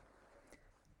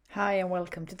Hi and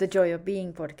welcome to the Joy of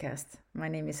Being podcast. My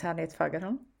name is Harriet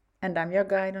Fagerholm and I'm your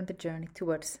guide on the journey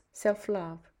towards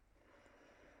self-love.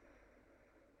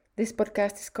 This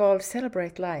podcast is called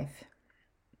Celebrate Life.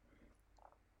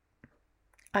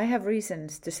 I have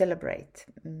reasons to celebrate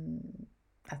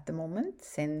at the moment,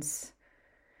 since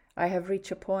I have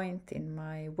reached a point in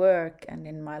my work and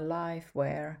in my life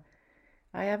where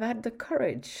I have had the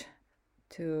courage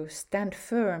to stand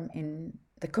firm in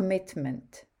the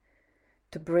commitment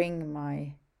to bring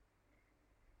my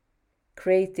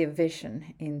creative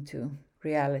vision into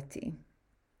reality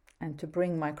and to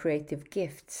bring my creative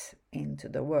gifts into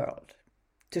the world,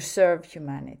 to serve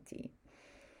humanity.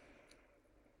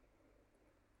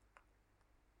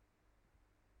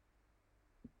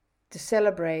 To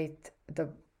celebrate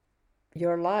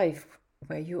your life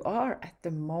where you are at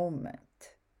the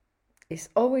moment is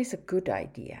always a good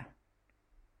idea,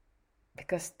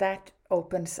 because that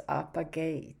opens up a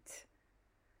gate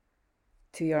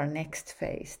to your next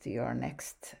phase, to your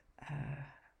next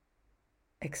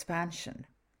expansion.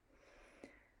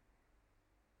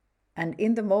 And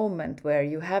in the moment where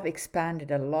you have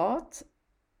expanded a lot,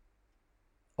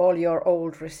 all your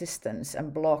old resistance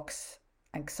and blocks,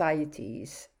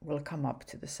 anxieties will come up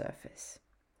to the surface.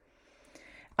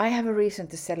 I have a reason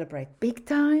to celebrate big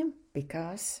time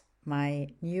because my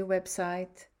new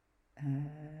website,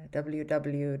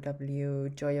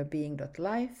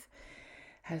 www.joyofbeing.life,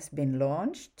 has been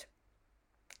launched,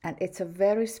 and it's a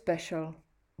very special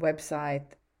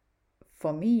website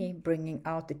for me, bringing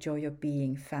out the Joy of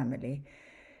Being family,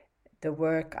 the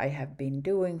work I have been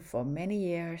doing for many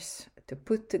years to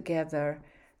put together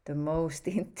the most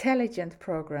intelligent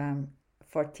program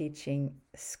for teaching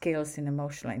skills in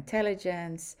emotional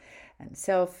intelligence and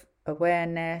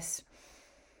self-awareness,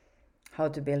 how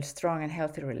to build strong and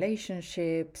healthy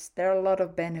relationships. There are a lot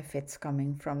of benefits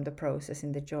coming from the process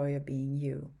in the Joy of Being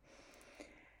You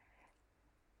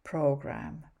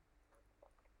program.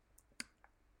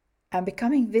 And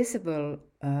becoming visible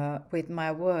with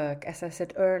my work, as I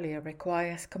said earlier,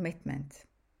 requires commitment.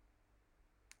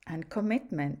 And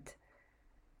commitment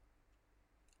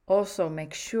also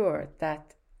makes sure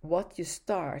that what you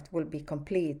start will be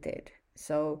completed.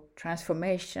 So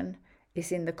transformation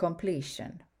is in the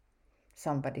completion,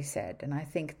 somebody said, and I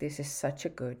think this is such a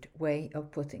good way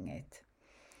of putting it.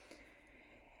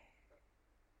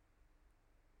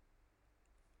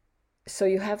 So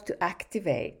you have to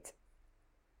activate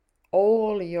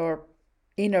all your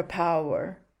inner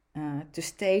power to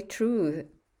stay true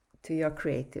to your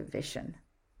creative vision.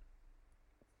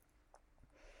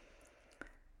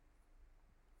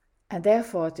 And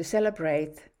therefore, to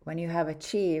celebrate when you have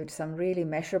achieved some really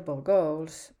measurable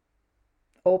goals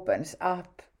opens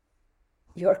up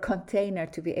your container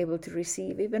to be able to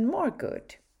receive even more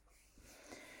good.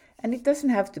 And it doesn't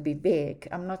have to be big.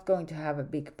 I'm not going to have a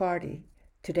big party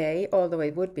today, although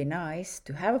it would be nice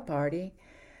to have a party.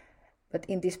 But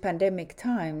in these pandemic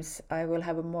times, I will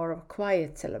have a more of a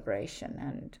quiet celebration.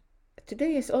 And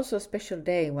today is also a special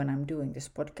day when I'm doing this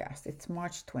podcast. It's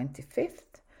March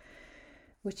 25th,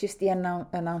 which is the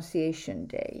Annunciation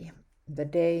Day, the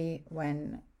day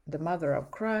when the Mother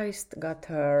of Christ got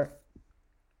her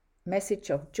message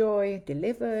of joy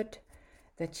delivered,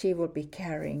 that she will be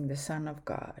carrying the Son of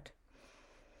God.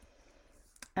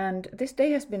 And this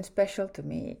day has been special to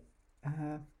me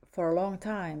for a long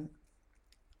time,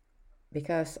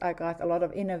 because I got a lot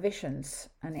of inner visions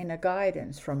and inner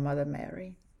guidance from Mother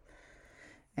Mary.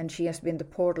 And she has been the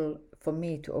portal for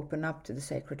me to open up to the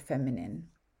sacred feminine,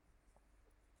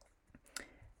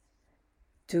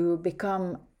 to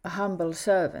become a humble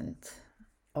servant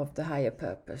of the higher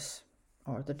purpose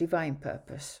or the divine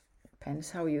purpose. Depends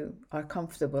how you are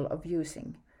comfortable of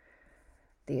using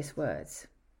these words.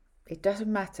 It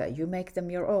doesn't matter, you make them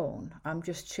your own. I'm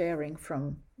just sharing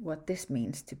from what this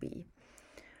means to be.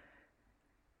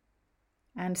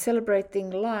 And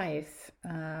celebrating life,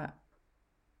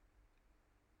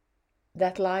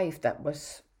 that life that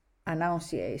was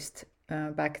annunciated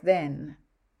back then,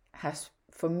 has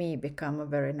for me become a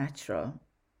very natural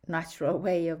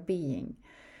way of being,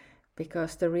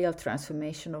 because the real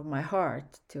transformation of my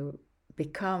heart to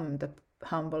become the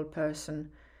humble person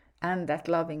and that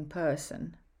loving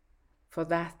person, for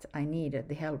that I needed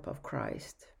the help of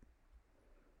Christ.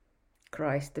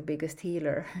 Christ, the biggest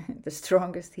healer, the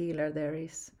strongest healer there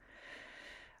is.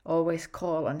 Always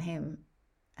call on him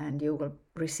and you will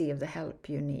receive the help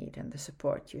you need and the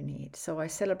support you need. So I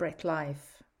celebrate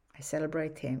life. I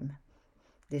celebrate him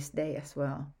this day as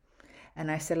well. And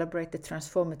I celebrate the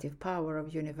transformative power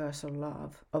of universal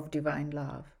love, of divine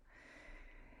love.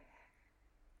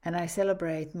 And I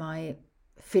celebrate my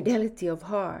fidelity of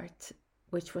heart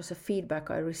which was a feedback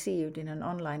I received in an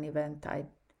online event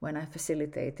when I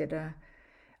facilitated a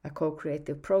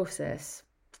co-creative process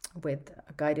with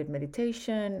a guided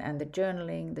meditation and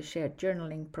the shared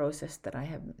journaling process that I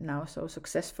have now so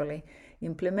successfully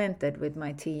implemented with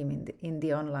my team in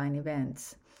the online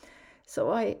events.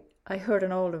 So I heard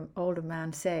an older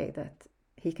man say that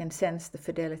he can sense the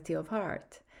fidelity of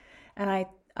heart. And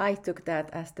I took that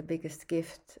as the biggest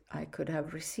gift I could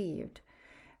have received.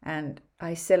 And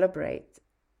I celebrate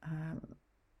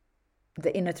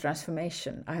the inner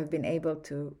transformation I have been able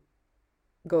to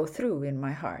go through in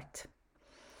my heart,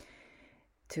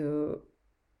 to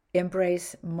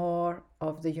embrace more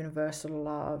of the universal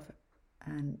love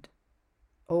and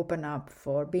open up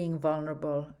for being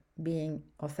vulnerable, being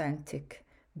authentic,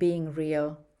 being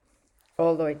real,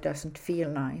 although it doesn't feel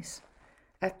nice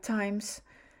at times.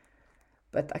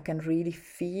 But I can really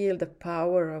feel the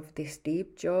power of this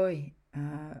deep joy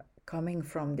coming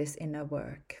from this inner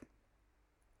work.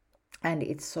 And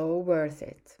it's so worth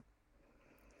it.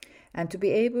 And to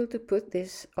be able to put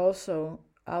this also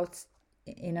out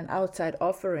in an outside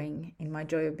offering in my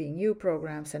Joy of Being You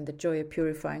programs and the Joy of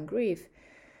Purifying Grief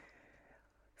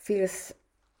feels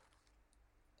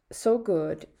so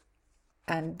good,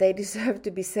 and they deserve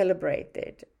to be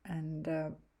celebrated. And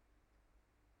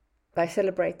I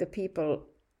celebrate the people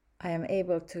I am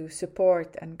able to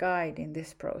support and guide in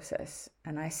this process.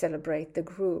 And I celebrate the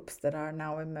groups that are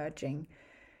now emerging,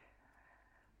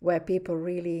 where people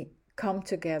really come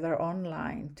together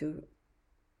online to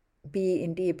be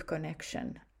in deep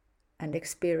connection and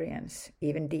experience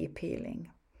even deep healing.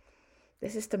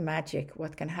 This is the magic,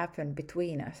 what can happen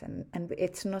between us, and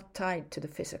it's not tied to the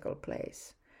physical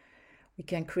place. We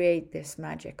can create this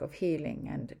magic of healing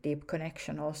and deep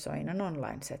connection also in an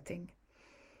online setting.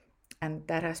 And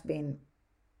that has been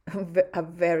a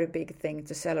very big thing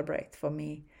to celebrate for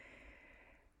me.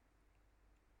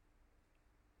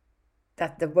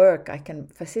 That the work I can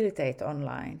facilitate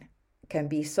online can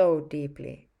be so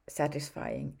deeply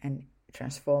satisfying and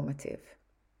transformative.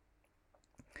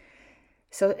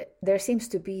 So there seems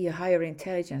to be a higher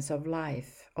intelligence of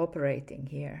life operating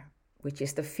here, which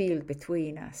is the field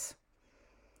between us.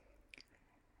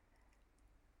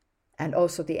 And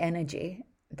also the energy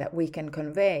that we can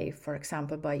convey, for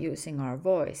example, by using our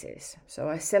voices. So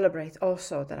I celebrate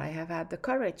also that I have had the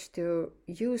courage to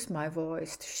use my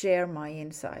voice to share my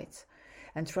insights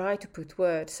and try to put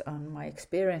words on my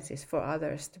experiences for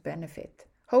others to benefit,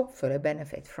 hopefully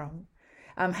benefit from.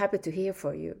 I'm happy to hear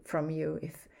from you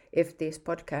if these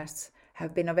podcasts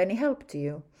have been of any help to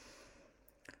you.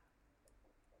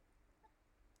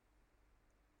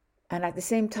 And at the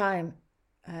same time,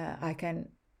 I can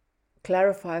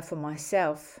clarify for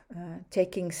myself,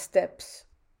 taking steps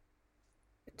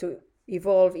to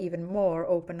evolve even more,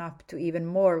 open up to even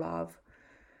more love,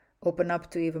 open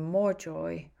up to even more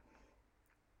joy,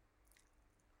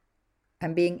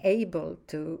 and being able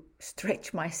to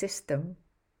stretch my system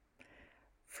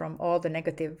from all the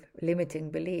negative limiting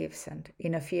beliefs and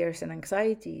inner fears and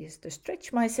anxieties, to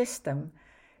stretch my system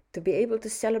to be able to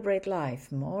celebrate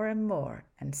life more and more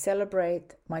and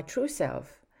celebrate my true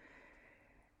self.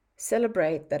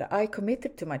 Celebrate that I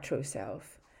committed to my true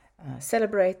self.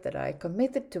 Celebrate that I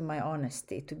committed to my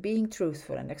honesty, to being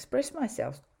truthful and express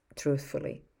myself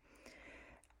truthfully.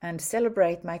 And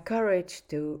celebrate my courage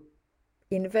to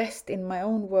invest in my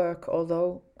own work,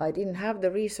 although I didn't have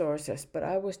the resources, but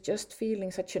I was just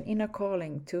feeling such an inner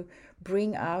calling to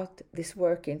bring out this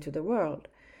work into the world.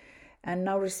 And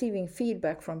now receiving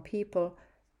feedback from people,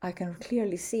 I can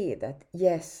clearly see that,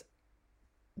 yes,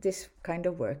 this kind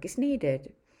of work is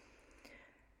needed.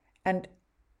 And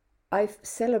I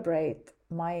celebrate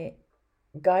my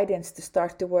guidance to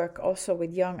start to work also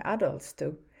with young adults,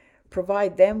 to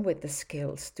provide them with the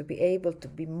skills to be able to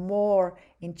be more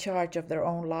in charge of their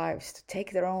own lives, to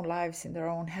take their own lives in their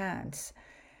own hands.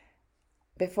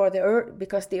 Because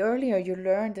the earlier you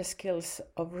learn the skills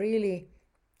of really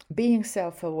being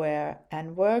self-aware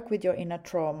and work with your inner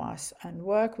traumas and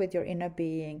work with your inner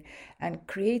being and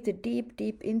create a deep,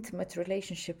 deep, intimate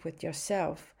relationship with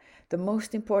yourself, the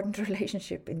most important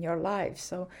relationship in your life.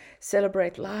 So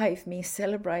celebrate life means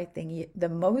celebrating the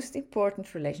most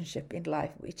important relationship in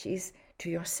life, which is to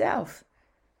yourself.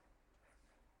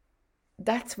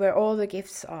 That's where all the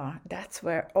gifts are. That's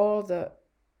where all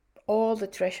the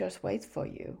treasures wait for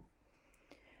you.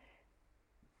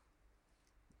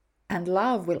 And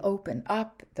love will open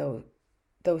up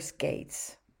those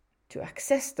gates to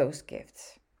access those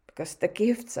gifts, because the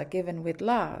gifts are given with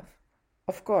love.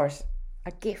 Of course,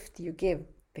 a gift you give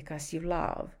because you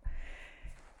love.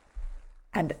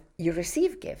 And you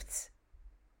receive gifts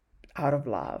out of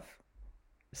love.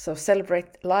 So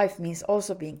celebrate life means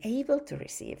also being able to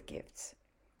receive gifts.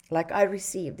 Like I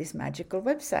received this magical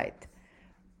website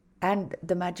and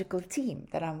the magical team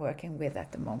that I'm working with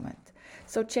at the moment.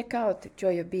 So check out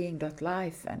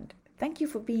joyofbeing.life, and thank you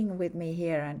for being with me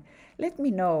here, and let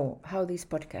me know how these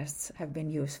podcasts have been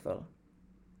useful.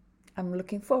 I'm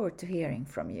looking forward to hearing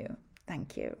from you.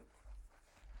 Thank you.